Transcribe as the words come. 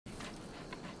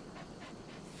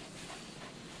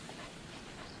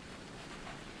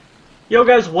Yo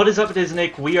guys, what is up? It is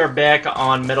Nick. We are back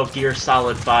on Metal Gear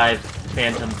Solid 5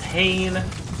 Phantom Pain.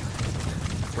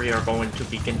 We are going to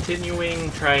be continuing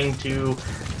trying to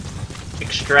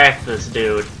extract this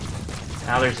dude.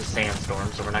 Now there's a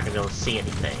sandstorm, so we're not going to be able to see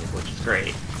anything, which is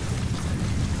great.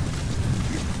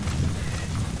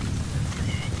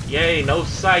 Yay, no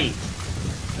sight!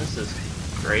 This is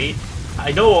great.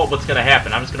 I know what's going to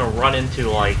happen. I'm just going to run into,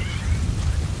 like,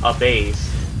 a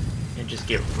base and just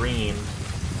get reamed.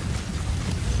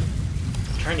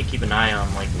 Trying to keep an eye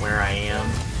on like where I am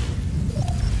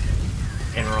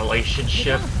in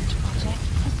relationship.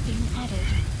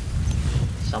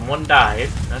 Someone died.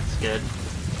 That's good.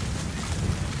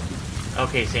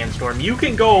 Okay, Sandstorm, you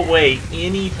can go away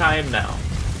anytime now.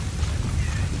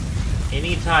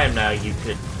 Anytime now you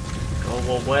could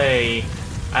go away.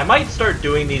 I might start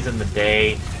doing these in the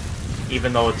day,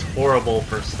 even though it's horrible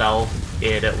for stealth.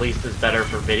 It at least is better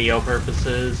for video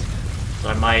purposes, so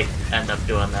I might end up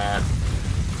doing that.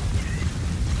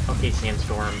 Okay,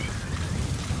 Sandstorm.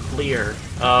 Clear.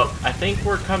 I think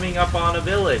we're coming up on a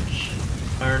village.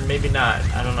 Or maybe not.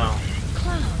 I don't know.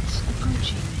 Clouds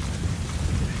approaching.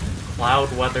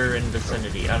 Cloud weather in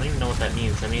vicinity. I don't even know what that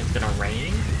means. That means it's gonna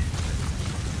rain?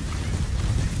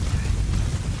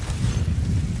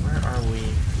 Where are we?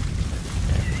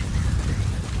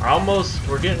 Okay.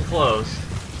 We're getting close.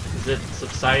 Is it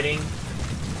subsiding?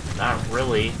 Not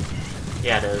really.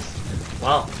 Yeah, it is.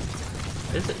 Well,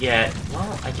 is it? Yeah,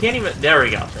 well, I can't even... There we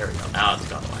go, now it's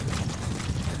going.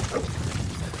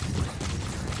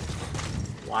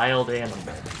 Wild animal.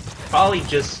 Probably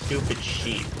just stupid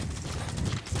sheep.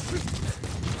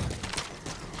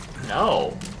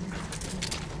 No.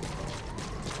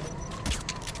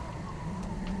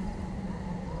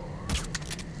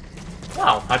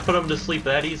 Wow, I put him to sleep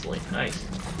that easily. Nice.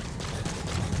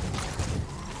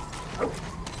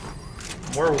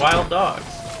 More wild dogs.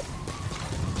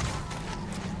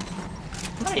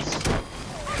 Nice.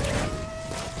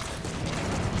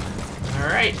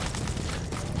 Alright.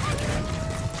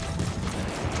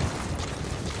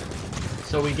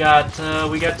 So we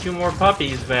got two more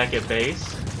puppies back at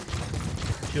base.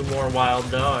 Two more wild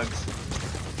dogs.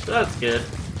 So that's good.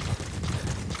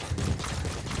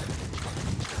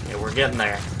 Okay, we're getting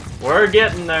there. We're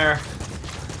getting there.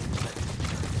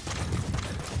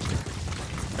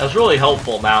 That was really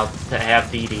helpful now to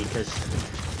have Dee Dee, because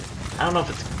I don't know if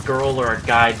it's a girl or a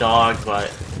guy dog,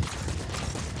 but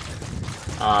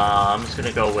I'm just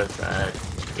gonna go with a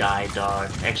guy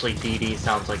dog. Actually, Dee Dee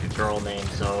sounds like a girl name,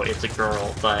 so it's a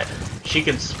girl, but she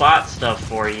can spot stuff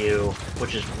for you,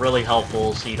 which is really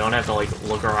helpful, so you don't have to like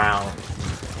look around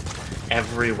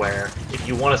everywhere. If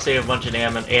you want to save a bunch of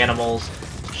animals,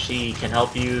 she can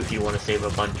help you. If you want to save a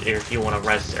bunch, or if you want to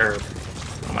rest, or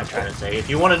what am I trying to say? If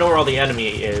you want to know where all the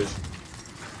enemies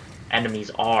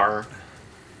are,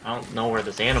 I don't know where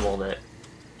this animal that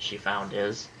she found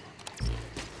is.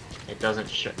 It doesn't.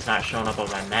 It's not showing up on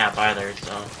my map either.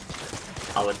 So,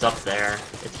 oh, it's up there.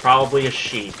 It's probably a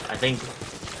sheep. I think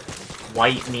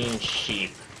white means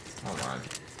sheep. Hold on.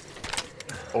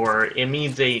 Or it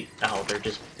means oh, they're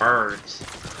just birds.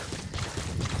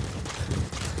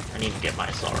 I need to get my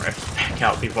assault rifle back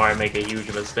out before I make a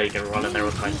huge mistake and run in there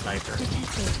with my sniper.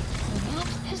 Detected. The map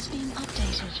has been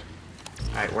updated.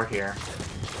 Alright, we're here.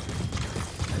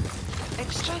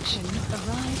 Extraction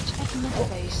arrived at Mother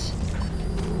Base.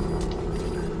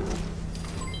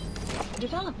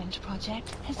 Development project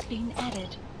has been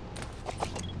added.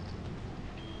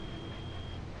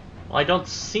 Well, I don't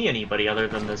see anybody other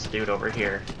than this dude over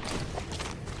here.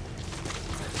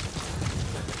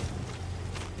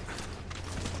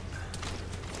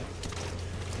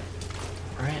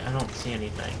 Alright, I don't see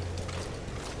anything.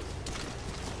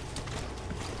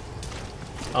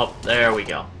 Oh, there we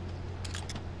go.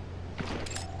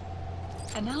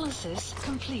 Analysis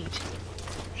complete.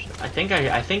 I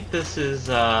think this is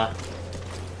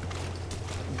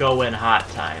go in hot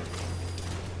time.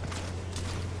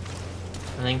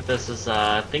 I think this is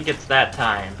I think it's that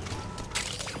time.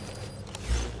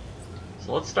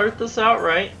 So let's start this out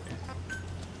right.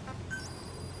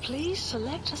 Please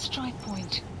select a strike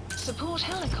point. Support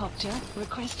helicopter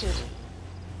requested.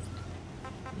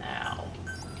 Now.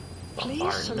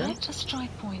 Please select a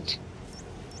strike point.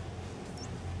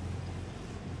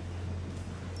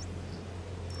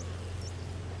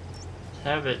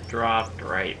 Have it dropped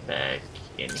right back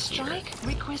in here. Strike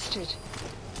requested.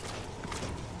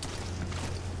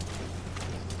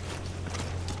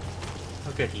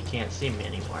 Oh good, he can't see me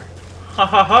anymore. Ha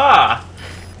ha ha!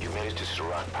 You made it to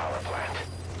Surat power plant.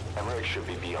 Emmerich should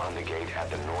be beyond the gate at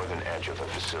the northern edge of the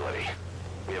facility.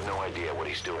 We have no idea what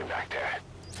he's doing back there.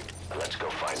 Let's go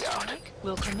find out. Strike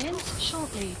will commence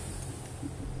shortly.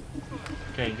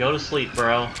 Okay, go to sleep,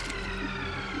 bro.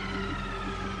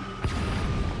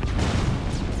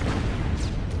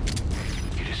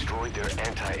 You destroyed their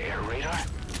anti-air radar?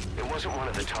 It wasn't one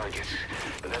of the targets,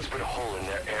 but that's put a hole in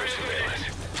their air surveillance.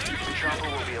 The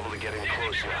chopper will be able to get in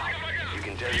close now. You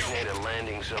can designate a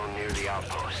landing zone near the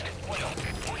outpost.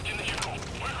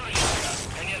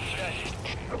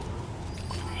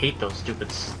 Hate those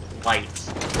stupid lights.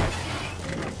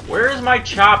 Where is my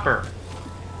chopper?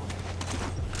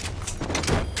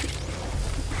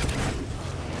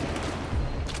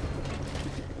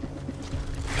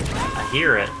 I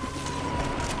hear it.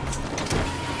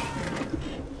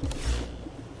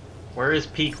 Where is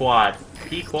Pequod?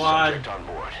 Pequod? Subject on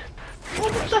board.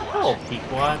 What the hell,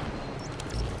 Pequod?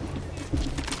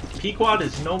 Pequod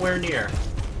is nowhere near.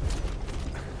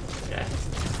 Okay.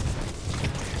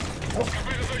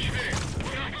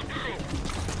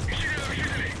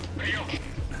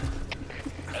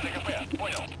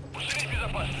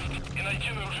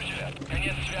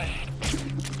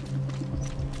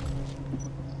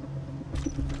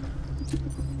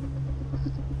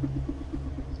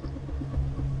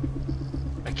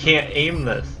 I can't aim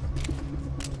this.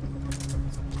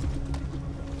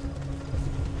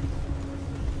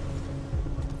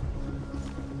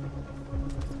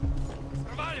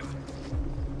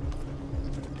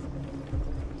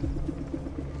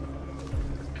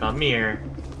 Come here.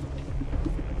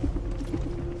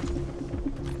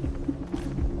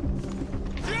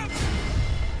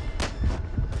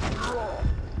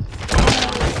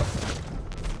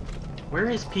 Where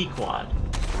is Pequod?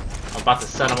 I'm about to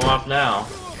set him off now.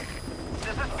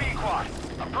 This is Pequod.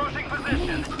 Approaching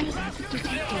position.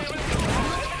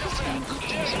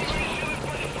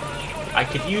 I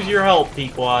could use your help,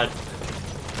 Pequod.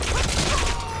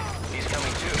 He's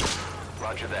coming too.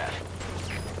 Roger that.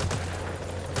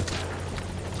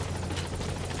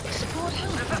 Support This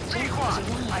is helicopter Pequod.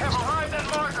 I has have arrived. arrived at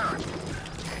marker.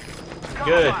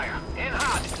 Good. Fire. In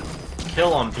hot.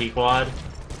 Kill him, Pequod.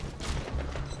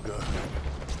 Good.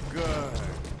 Good.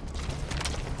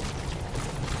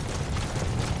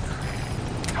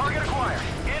 Target acquired.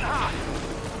 In hot.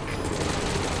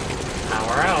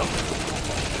 Power out.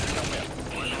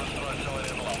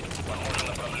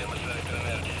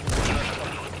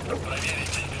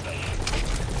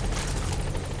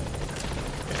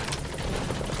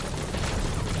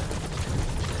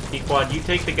 Pequod, you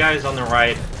take the guys on the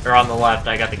right, or on the left.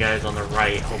 I got the guys on the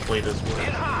right. Hopefully this In works.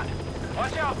 hot.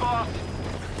 Watch out, boss.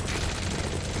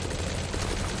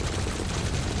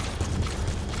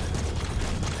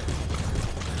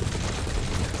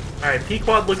 Alright,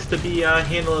 Pequod looks to be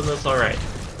handling this alright.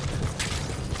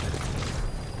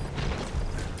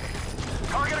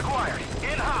 Target acquired.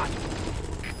 In hot.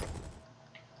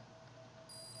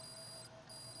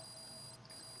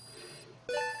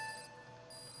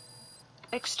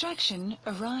 Extraction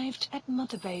arrived at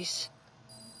Mother Base.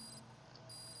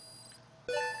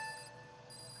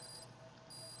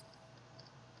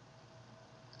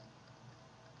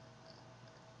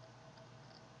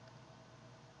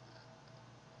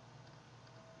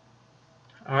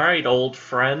 Alright, old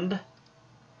friend.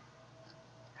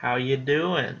 How you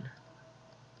doing?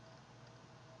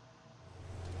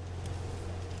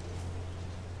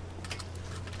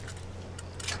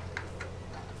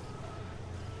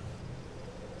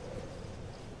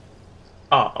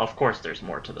 Oh, of course there's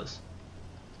more to this.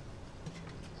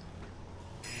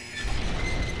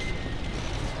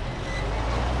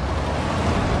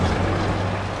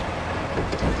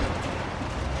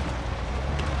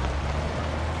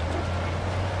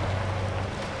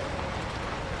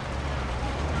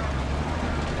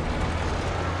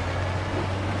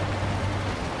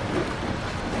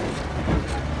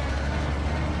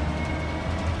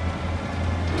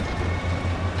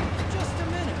 Just a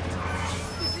minute.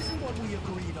 This isn't what we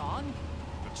agreed on.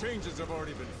 The changes have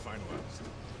already been finalized.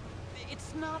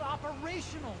 It's not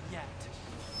operational yet.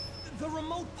 The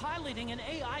remote piloting and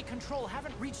AI control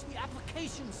haven't reached the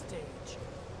application stage.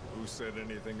 Who said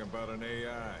anything about an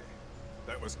AI?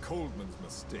 That was Coldman's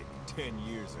mistake 10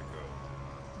 years ago.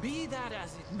 Be that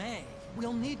as it may,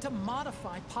 we'll need to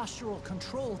modify postural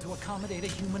control to accommodate a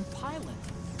human pilot.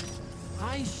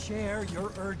 I share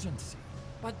your urgency,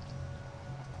 but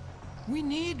we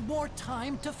need more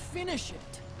time to finish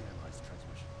it.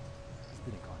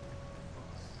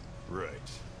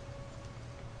 Right.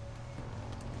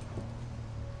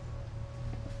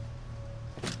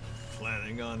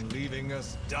 Planning on leaving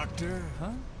us, Doctor?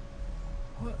 Huh?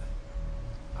 What?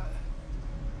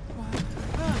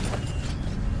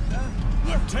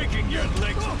 I'm taking your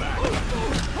legs back!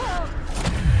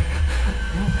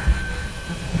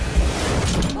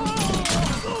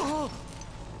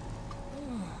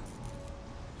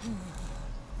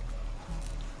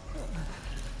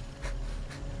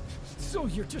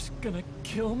 You're just gonna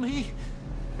kill me?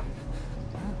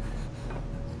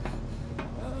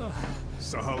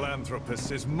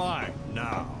 Sahelanthropus is mine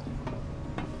now.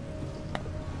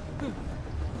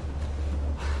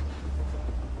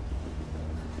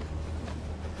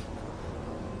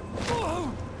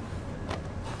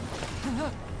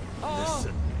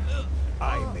 Listen,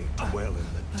 I may dwell in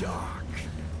the dark,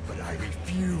 but I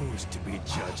refuse to be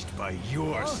judged by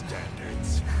your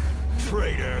standards,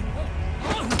 traitor.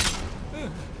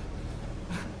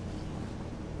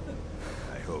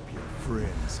 I hope your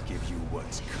friends give you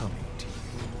what's coming to you.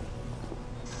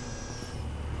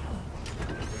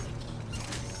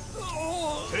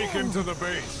 Take him to the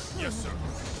base. Yes, sir.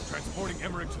 Transporting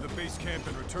Emmerich to the base camp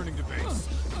and returning to base.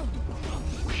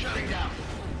 We're shutting down.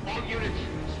 All units,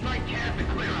 strike camp and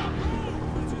clear out.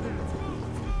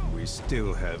 We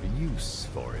still have use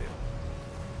for him.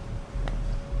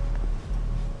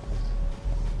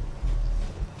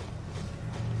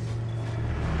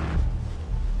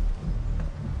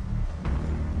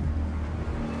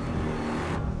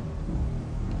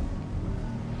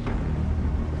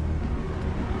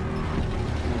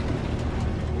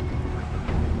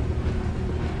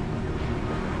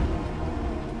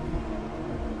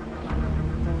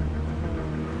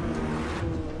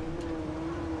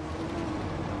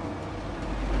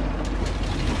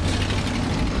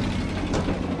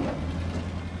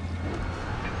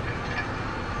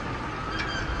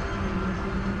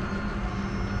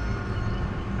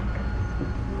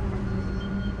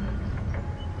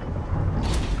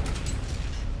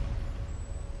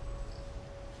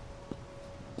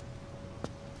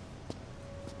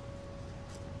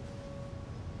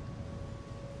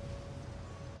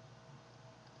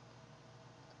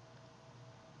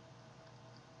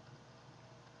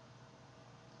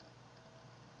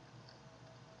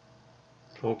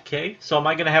 Okay, so am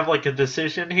I gonna have like a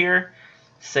decision here?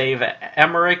 Save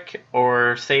Emmerich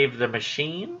or save the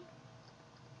machine?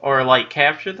 Or like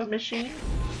capture the machine?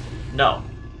 No.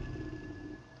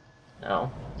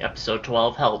 No. Episode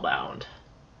 12, Hellbound.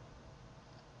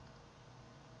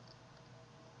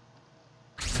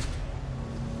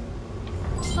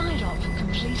 Side op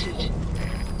completed.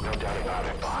 No doubt about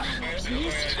it, boss.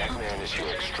 That man is your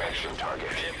extraction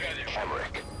target,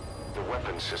 Emmerich. The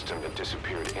weapons system that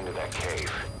disappeared into that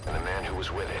cave, and the man who was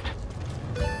with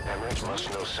it. Emmerich must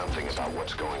know something about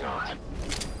what's going on.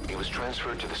 He was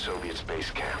transferred to the Soviet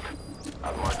base camp.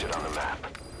 I've marked it on the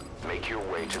map. Make your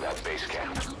way to that base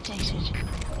camp. Updated.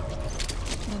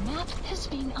 The map has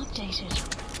been updated.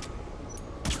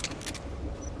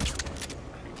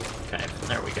 Okay,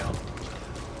 there we go.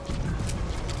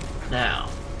 Now,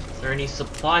 is there any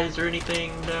supplies or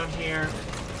anything down here?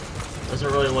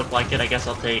 Doesn't really look like it. I guess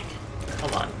I'll take...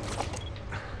 Hold on.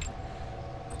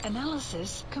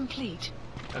 Analysis complete.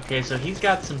 Okay, so he's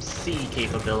got some C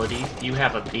capabilities. You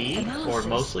have a B, or Analysis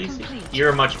mostly C. complete.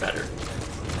 You're much better.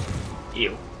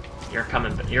 You. You're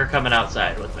coming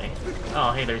outside with me.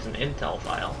 Oh, hey, there's an intel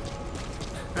file.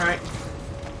 Alright.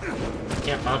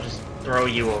 Yep, I'll just throw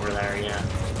you over there, yeah.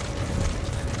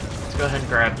 Let's go ahead and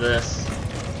grab this.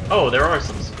 Oh, there are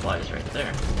some supplies right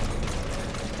there.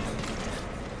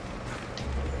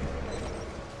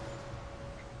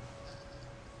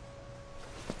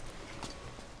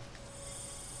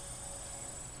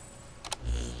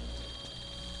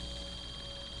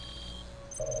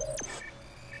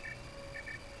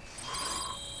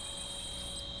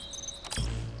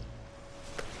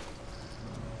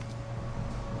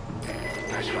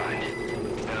 Nice find.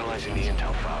 Analyzing the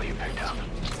intel file you picked up.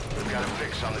 We've got a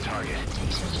fix on the target.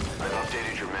 I've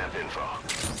updated your map info.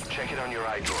 Check it on your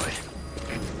iDroid.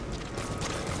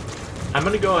 I'm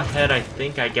gonna go ahead, I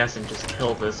guess, and just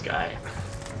kill this guy.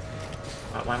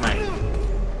 Why am I...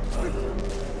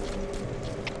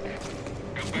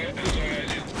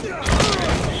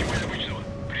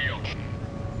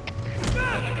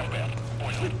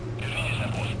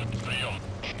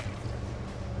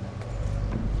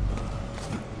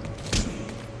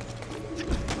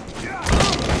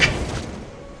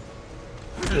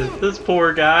 This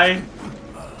poor guy.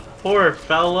 Poor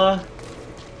fella.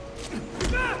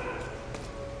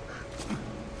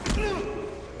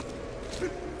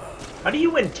 How do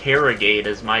you interrogate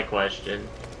is my question.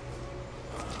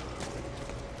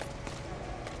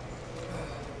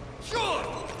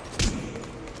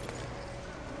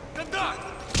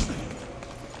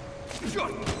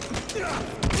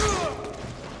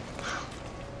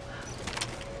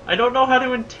 I don't know how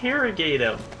to interrogate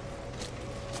him.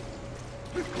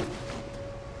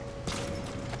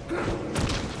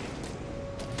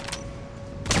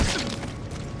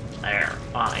 There,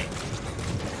 fine.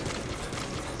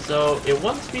 So, it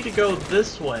wants me to go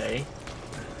this way.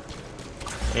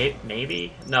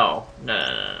 Maybe? No.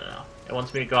 No. It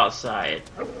wants me to go outside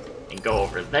and go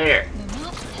over there. The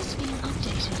map has been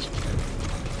updated.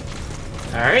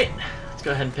 Alright, let's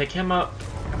go ahead and pick him up.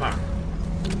 Come on.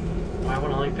 Why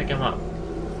won't it let me pick him up?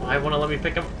 Why won't it let me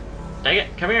pick him? Dang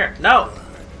it, come here. No!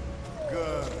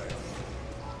 Good.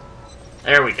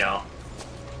 There we go.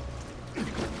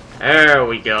 There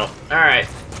we go. Alright.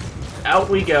 Out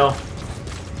we go.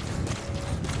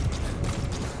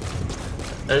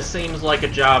 This seems like a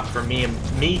job for me.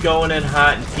 Me going in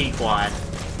hot and Pequod.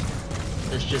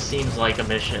 This just seems like a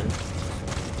mission.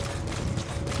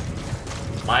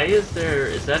 Why is there...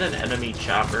 Is that an enemy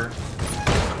chopper?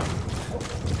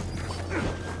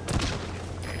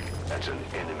 That's an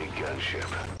enemy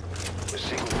gunship. A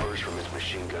single burst from its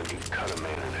machine gun can cut a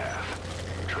man in half.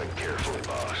 Tread carefully,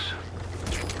 boss.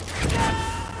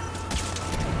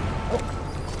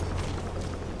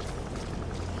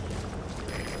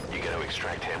 You gotta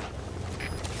extract him.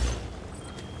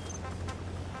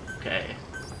 Okay.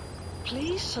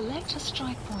 Please select a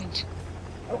strike point.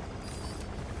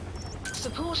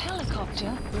 Support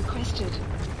helicopter requested.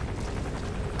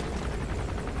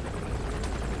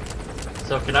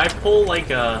 So can I pull like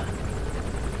a...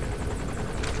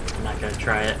 I'm not gonna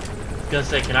try it. I was gonna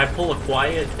say, can I pull a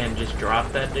quiet and just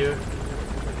drop that dude?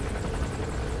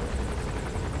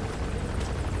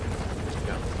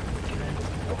 Go.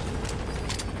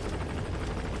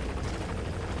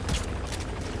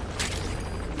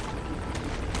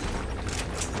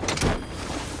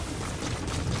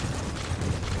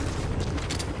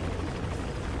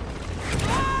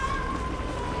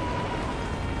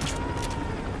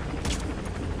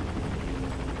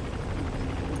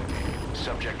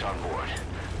 Subject on board.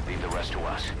 Leave the rest to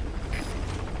us.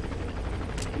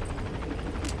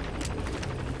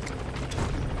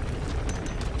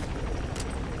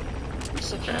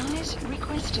 Supplies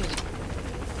requested.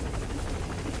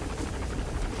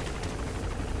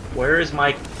 Where is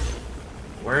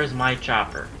my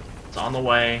chopper? It's on the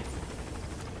way.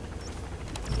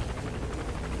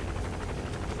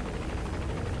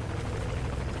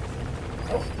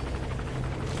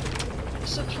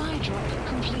 Supply drop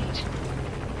complete.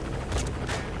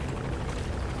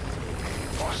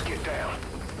 Boss, get down.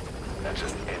 That's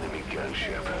an enemy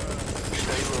gunship.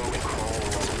 Stay low and crawl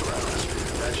along the ground.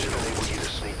 That should enable you to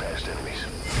sneak past enemies.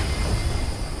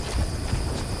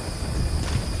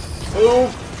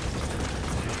 Move!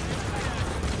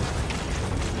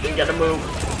 You gotta move.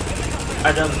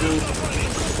 I done move.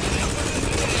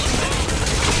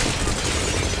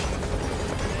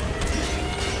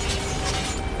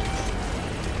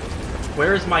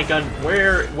 Where is my gun?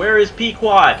 Where is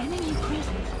Pequod? Enemy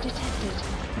presence detected.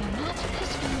 The map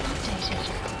has been updated.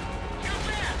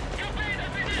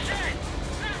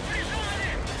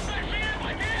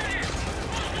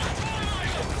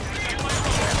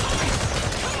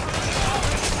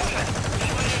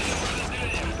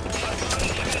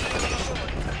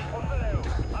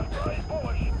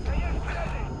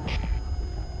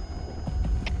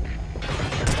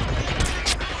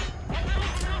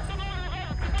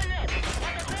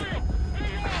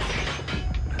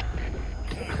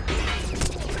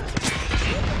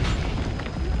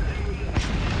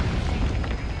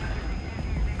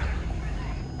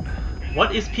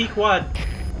 What is Pequod?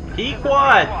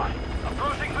 Pequod!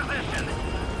 Approaching position.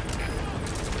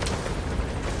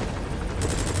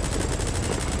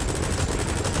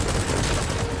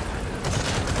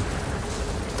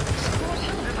 Support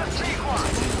helicopter.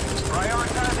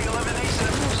 Prioritizing elimination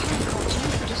of Support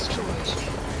helicopter destroyed.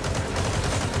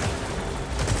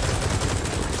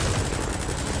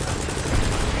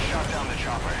 shot down the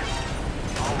chopper.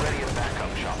 Already a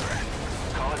backup chopper.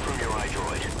 Call it from your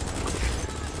iDroid.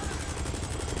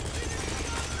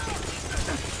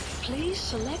 Please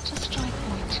select a strike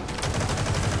point.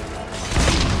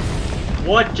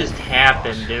 What just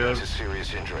happened, dude? It's a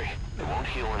serious injury. It won't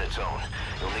heal on its own.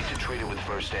 You'll need to treat it with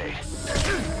first aid.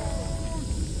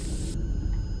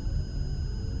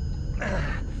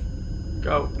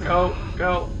 Go, go,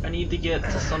 go. I need to get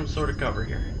to some sort of cover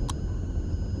here.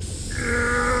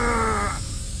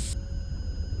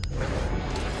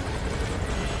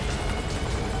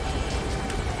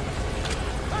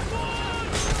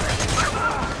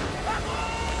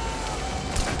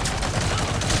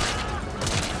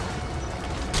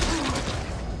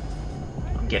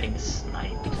 I'm getting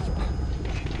sniped.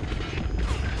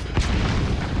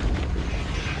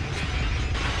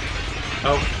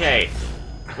 Okay.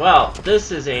 Well,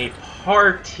 this is a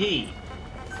party.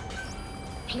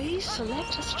 Please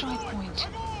select a strike point.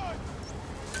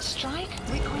 Strike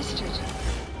requested.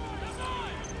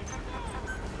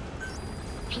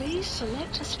 Please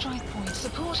select a strike point.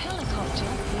 Support helicopter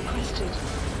requested.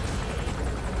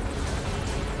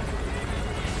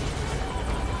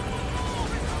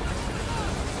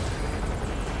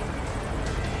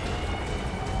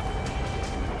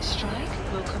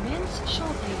 Strike will commence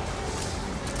shortly.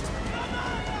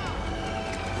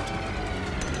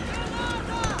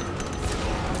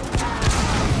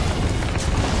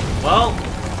 Well,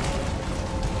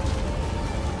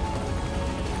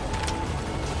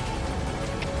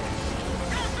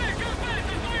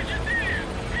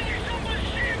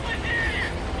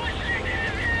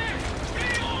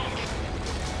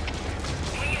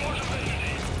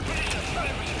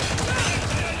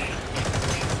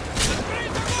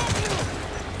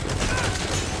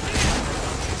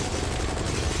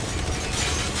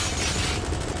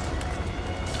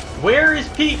 where is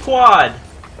Pequod?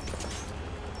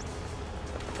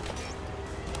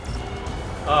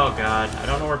 Oh god, I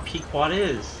don't know where Pequod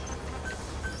is.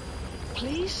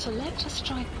 Please select a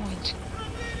strike point.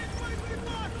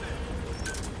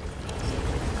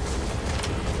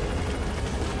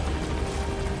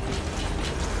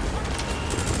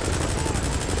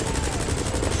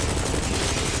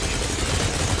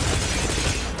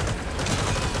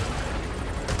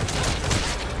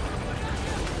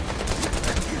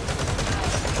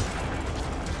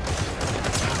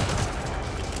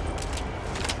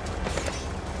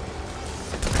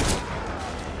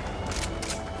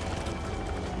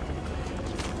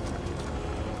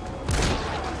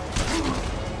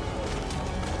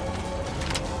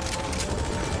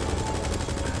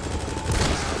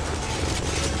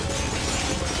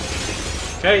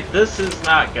 Okay, this is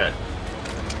not good.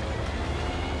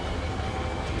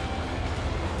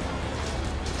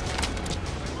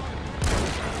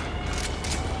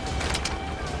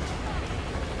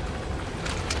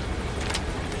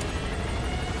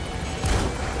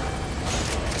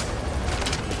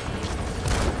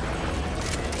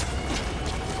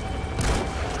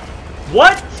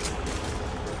 What?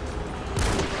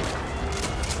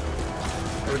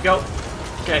 There we go.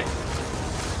 Okay.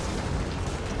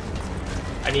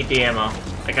 I need the ammo.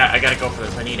 I gotta go for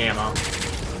this. I need ammo.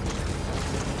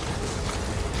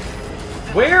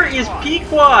 Where is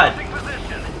Pequod?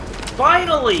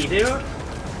 Finally, dude!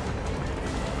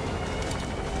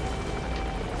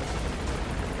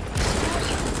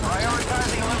 Prioritize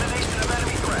the elimination of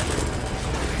enemy threats.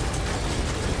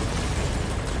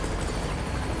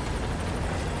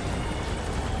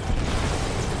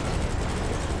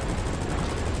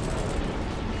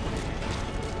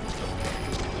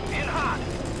 In hot.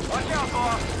 Watch out,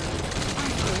 boss.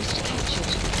 Outpost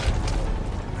captured.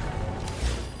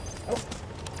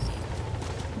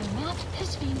 The map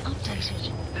has been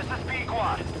updated. This is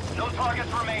Pequod. No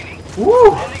targets remaining.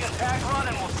 Woo! Ending attack run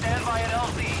and we'll stand by at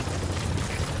LZ.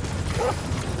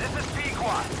 This is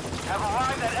Pequod. Have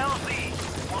arrived at LZ.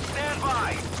 We'll stand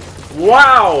by.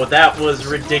 Wow, that was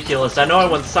ridiculous. I know I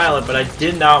went silent, but I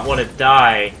did not want to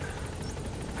die.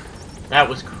 That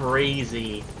was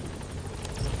crazy.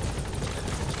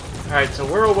 Alright, so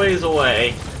we're a ways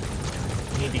away.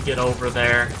 We need to get over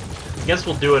there. I guess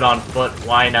we'll do it on foot,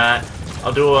 why not?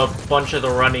 I'll do a bunch of the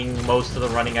running, most of the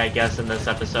running, I guess, in this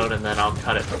episode, and then I'll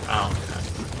cut it from... Oh,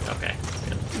 okay.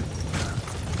 Good.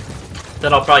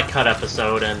 Then I'll probably cut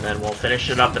episode, and then we'll finish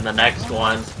it up in the next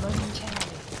one.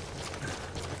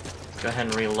 Go ahead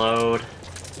and reload.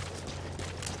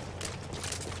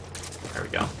 There we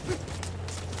go.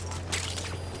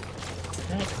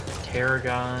 Okay,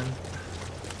 Tarragon.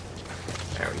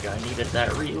 There we go, I needed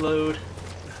that reload.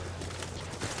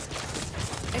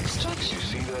 Extraction. You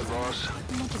see that, boss?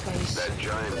 Not a base. That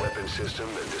giant weapon system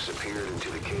that disappeared into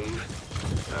the cave?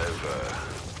 I've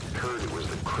heard it was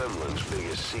the Kremlin's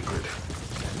biggest secret.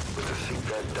 But I think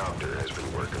that doctor has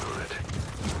been working on it.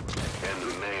 And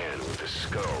the man with the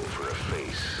skull for a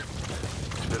face.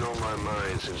 It's been on my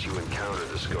mind since you encountered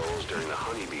the skulls during the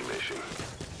Honeybee mission.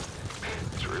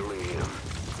 It's really him.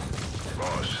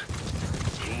 Boss,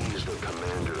 he's the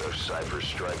commander of Cyber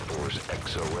Strike Force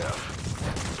XOF.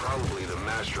 Probably the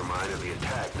mastermind of the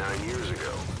attack 9 years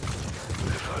ago.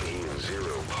 I thought he and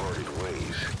Zero parted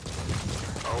ways.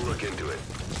 I'll look into it.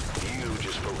 You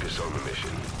just focus on the mission.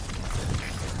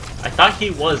 I thought he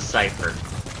was Cypher.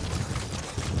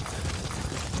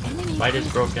 Enemy Fight is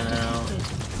presence broken out.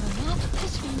 detected. The map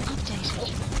has been updated.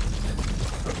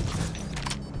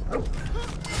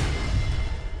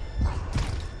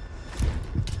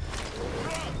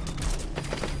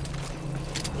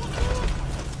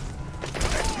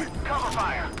 Cover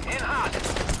fire! In hot!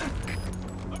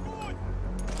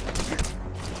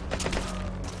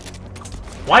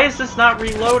 Why is this not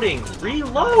reloading?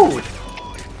 Reload!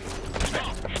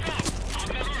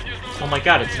 Oh my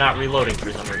god, it's not reloading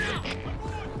for some reason.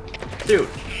 Dude,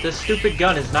 this stupid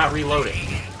gun is not reloading.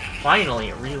 Finally,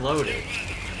 it reloaded.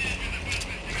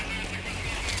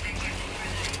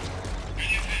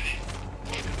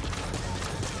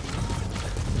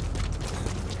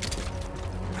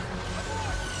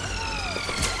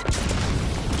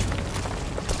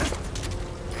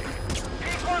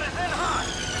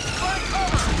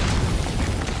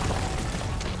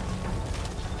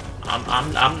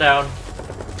 I'm down.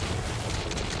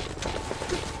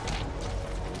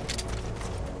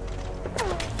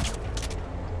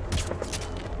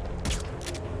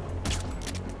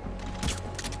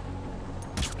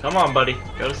 Come on, buddy.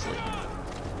 Go to sleep.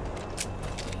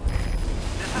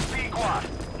 This is P-Quad.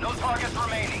 No targets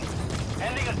remaining.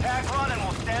 Ending attack run and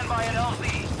we'll stand by at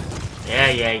LZ.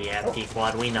 Yeah,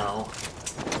 P-Quad, we know.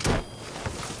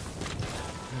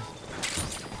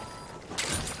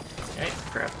 Okay,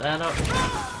 grab that up.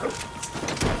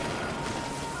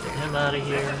 Get him out of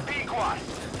here. This is P-Quad.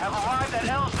 Have arrived at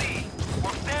LZ.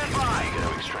 We'll stand by. You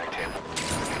gotta extract him.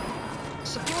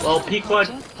 Support Well, P-Quad,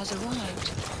 helicopter has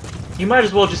arrived. you might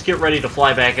as well just get ready to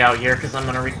fly back out here, because I'm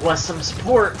gonna request some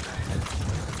support.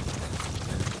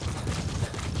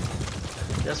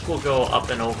 Guess we'll go up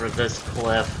and over this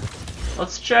cliff.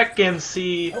 Let's check and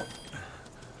see.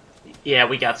 Yeah,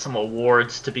 we got some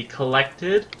awards to be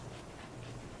collected.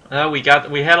 We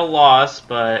had a loss,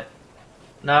 but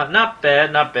not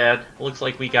bad. Looks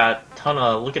like we got a ton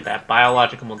of, look at that,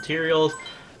 biological materials,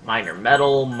 minor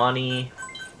metal, money,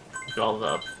 look at all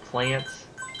the plants,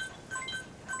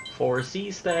 4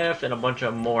 sea staff, and a bunch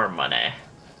of more money.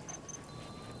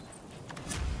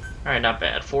 Alright, not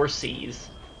bad. 4 C's,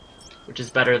 which is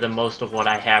better than most of what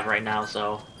I have right now,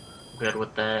 so good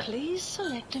with that. Please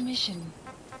select a mission.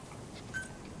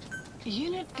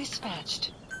 Unit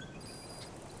dispatched.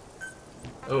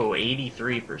 Oh,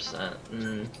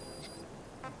 83%.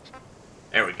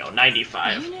 There we go,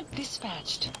 95. Unit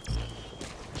dispatched.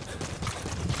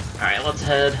 Alright, let's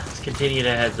head. Let's continue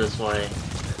to head this way.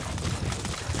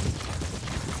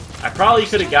 I probably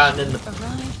could have gotten in the...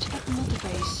 Arrived at Mother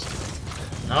Base.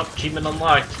 Nope, achievement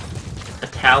unlocked.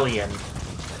 Italian.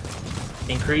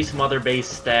 Increase Mother Base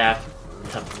staff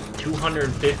to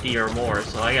 250 or more,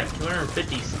 so I got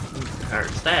 250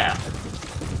 staff.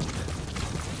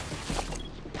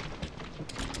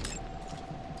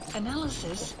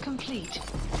 Analysis complete.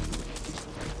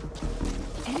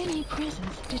 Enemy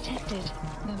presence detected.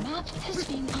 The map has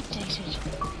been updated.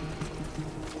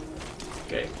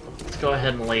 Okay, let's go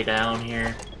ahead and lay down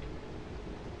here.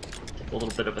 Take a little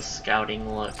bit of a scouting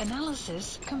look.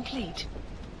 Analysis complete.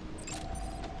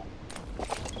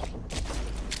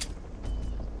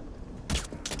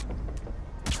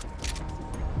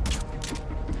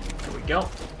 There we go.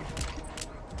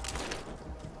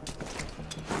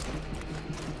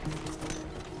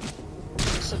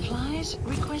 Supplies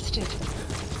requested.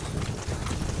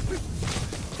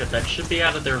 Good, that should be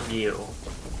out of their view.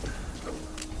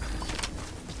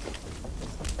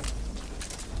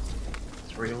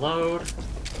 Let's reload.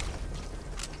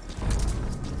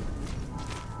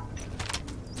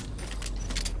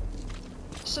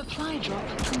 Supply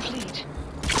drop complete.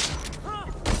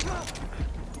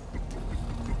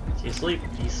 Is he asleep?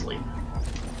 He's asleep.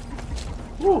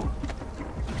 Woo!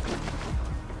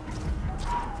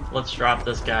 Let's drop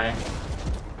this guy.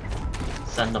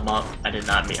 Send him up. I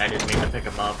didn't mean to pick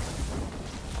him up.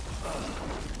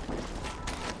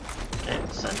 Okay,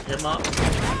 send him up.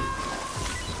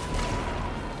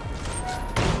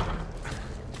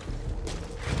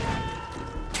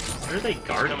 What are they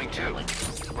guarding? Coming too. Like,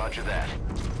 Roger that.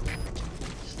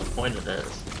 what's the point of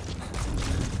this?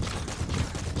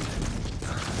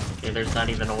 Okay, there's not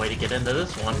even a way to get into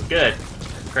this one. Good.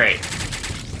 Great.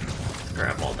 Let's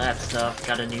grab all that stuff.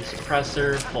 Got a new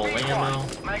suppressor, full ammo.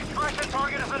 My expression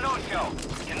target is a no-show.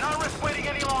 Cannot risk waiting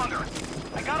any longer.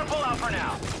 I gotta pull out for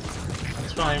now.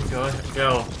 That's fine. Go ahead.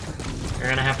 Go. You're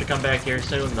gonna have to come back here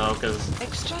soon, though, because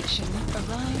Extraction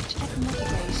arrived at Mother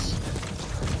Base.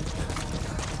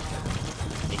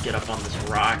 you get up on this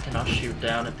rock and I'll shoot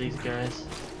down at these guys.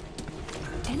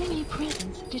 Enemy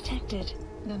presence detected.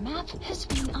 The map has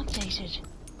been updated.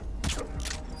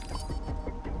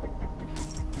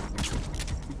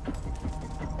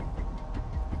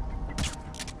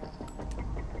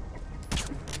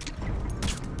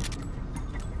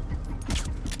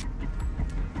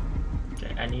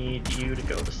 Okay, I need you to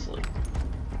go to sleep.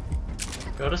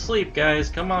 Go to sleep, guys.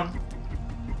 Come on.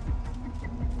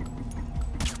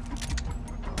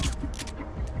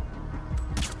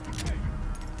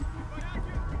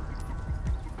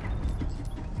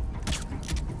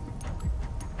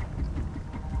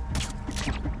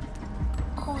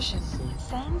 Caution.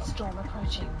 Sandstorm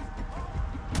approaching.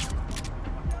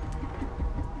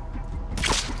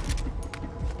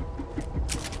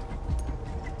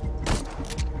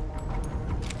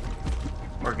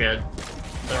 We're good.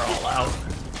 They're all out. I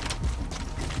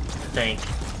think.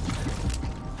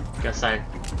 Guess I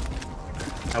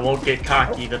won't get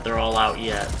cocky that they're all out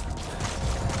yet.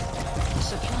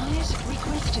 Supplies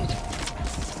requested.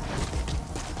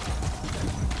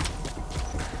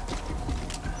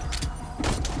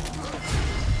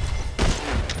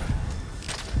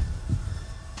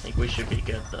 I think we should be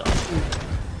good though.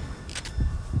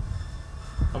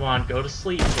 Come on, go to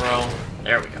sleep, bro.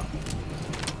 There we go.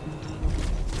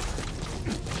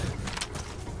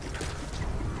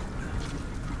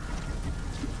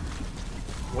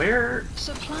 Where?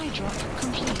 Supply drop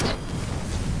complete.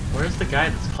 Where's the guy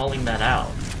that's calling that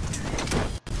out?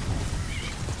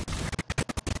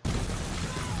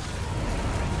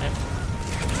 Okay.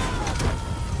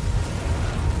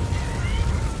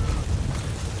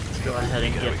 Let's go ahead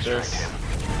and get this.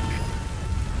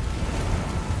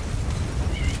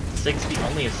 60,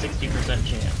 only a 60%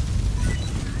 chance.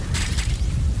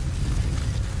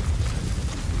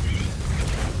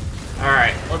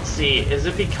 Alright, let's see. Is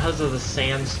it because of the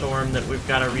sandstorm that we've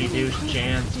got a reduced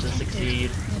chance to succeed?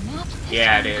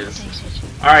 Yeah, it is.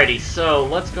 Alrighty, so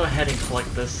let's go ahead and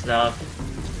collect this stuff.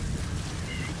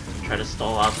 Try to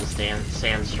stall out the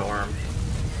sandstorm.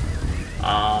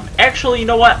 Actually, you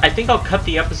know what? I think I'll cut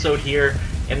the episode here.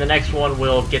 In the next one,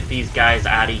 we'll get these guys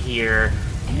out of here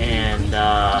and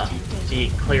be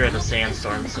clear of the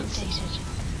sandstorm,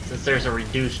 since there's a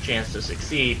reduced chance to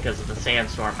succeed because of the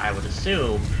sandstorm. I would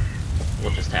assume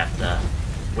we'll just have to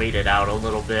wait it out a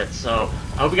little bit. So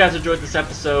I hope you guys enjoyed this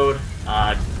episode.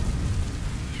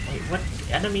 Wait, what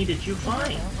enemy did you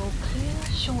find? Will clear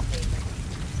shortly.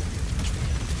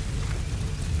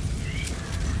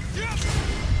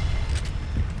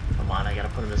 Come on, I gotta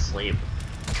put him to sleep.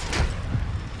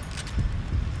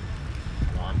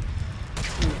 Come on.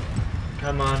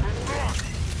 Come on.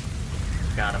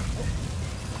 Got him.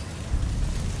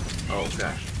 Oh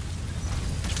gosh.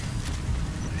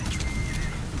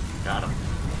 Got him.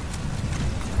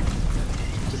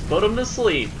 Just put him to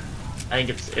sleep. I think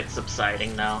it's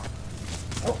subsiding now.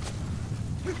 Oh.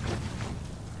 Did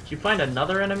you find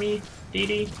another enemy, Dee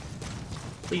Dee?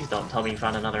 Please don't tell me you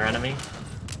found another enemy.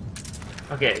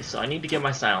 Okay, so I need to get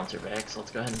my silencer back, so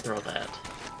let's go ahead and throw that.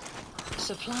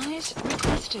 Supplies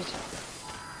requested.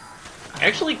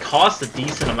 Actually cost a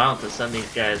decent amount to send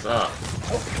these guys up.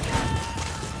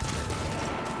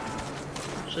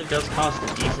 Actually does cost a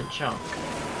decent chunk.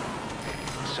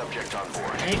 Subject on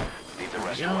board. Okay. Leave the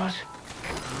rest to us.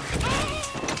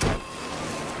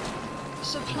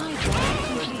 Supply drop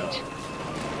complete.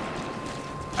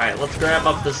 Alright, let's grab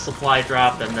up this supply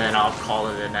drop and then I'll call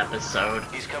it an episode.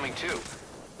 He's coming too.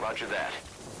 Roger that.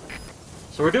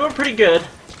 So we're doing pretty good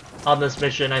on this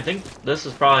mission. I think this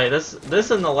is probably,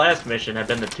 this and the last mission have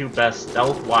been the two best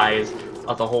stealth-wise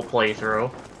of the whole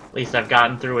playthrough. At least I've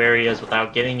gotten through areas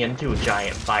without getting into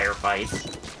giant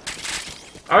firefights.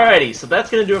 Alrighty, so that's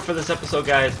going to do it for this episode,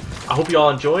 guys. I hope you all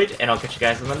enjoyed, and I'll catch you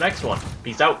guys in the next one.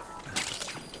 Peace out.